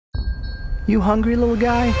You hungry, little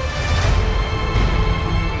guy?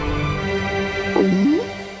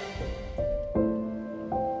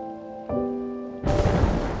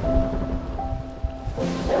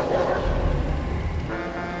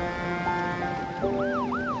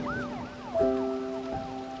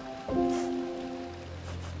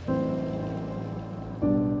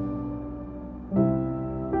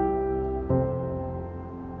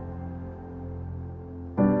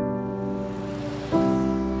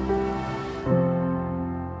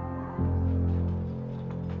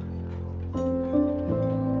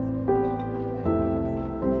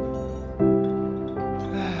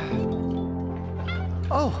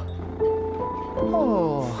 Oh.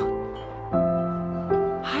 Oh.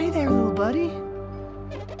 Hi there, little buddy.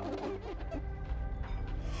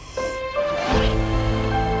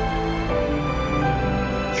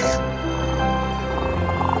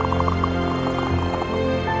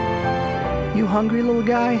 You hungry, little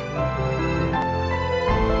guy?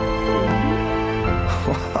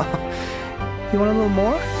 You want a little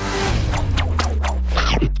more?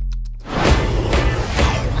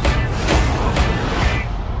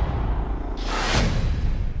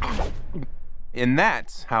 And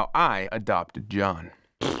that's how I adopted John.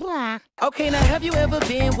 Okay, now have you ever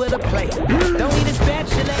been with a plate? Don't eat a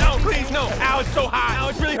spatula. No, please, no. Ow, it's so hot. Ow,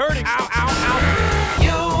 it's really hurting. Ow, ow,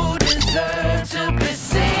 You deserve to be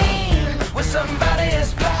seen with somebody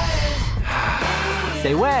as fly.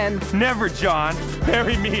 Say when. ow. Never, John.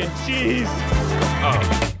 Bury me in cheese.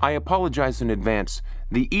 Oh. I apologize in advance.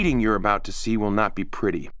 The eating you're about to see will not be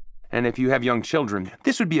pretty. And if you have young children,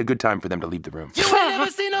 this would be a good time for them to leave the room. You ain't never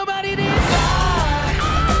seen nobody this fly.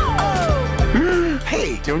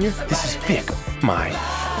 Hey, Junior, this is Vic, my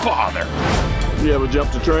father. You ever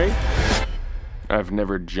jumped a train? I've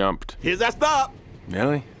never jumped. Here's that stop.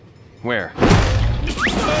 Really? Where?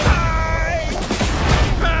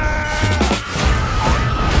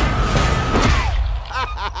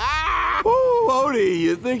 Oh, Odie,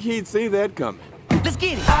 you think he'd see that coming? Let's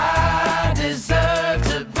get it. I deserve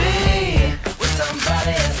to be with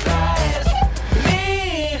somebody as fly as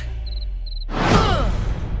me.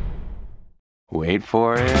 Wait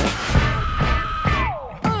for it.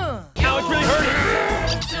 Now it's really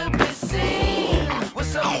hurting. To be seen with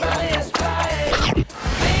somebody as fly as me.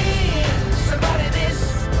 Somebody this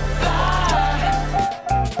fly.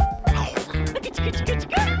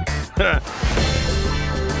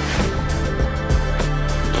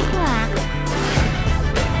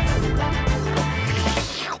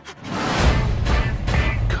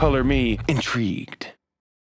 Color me intrigued.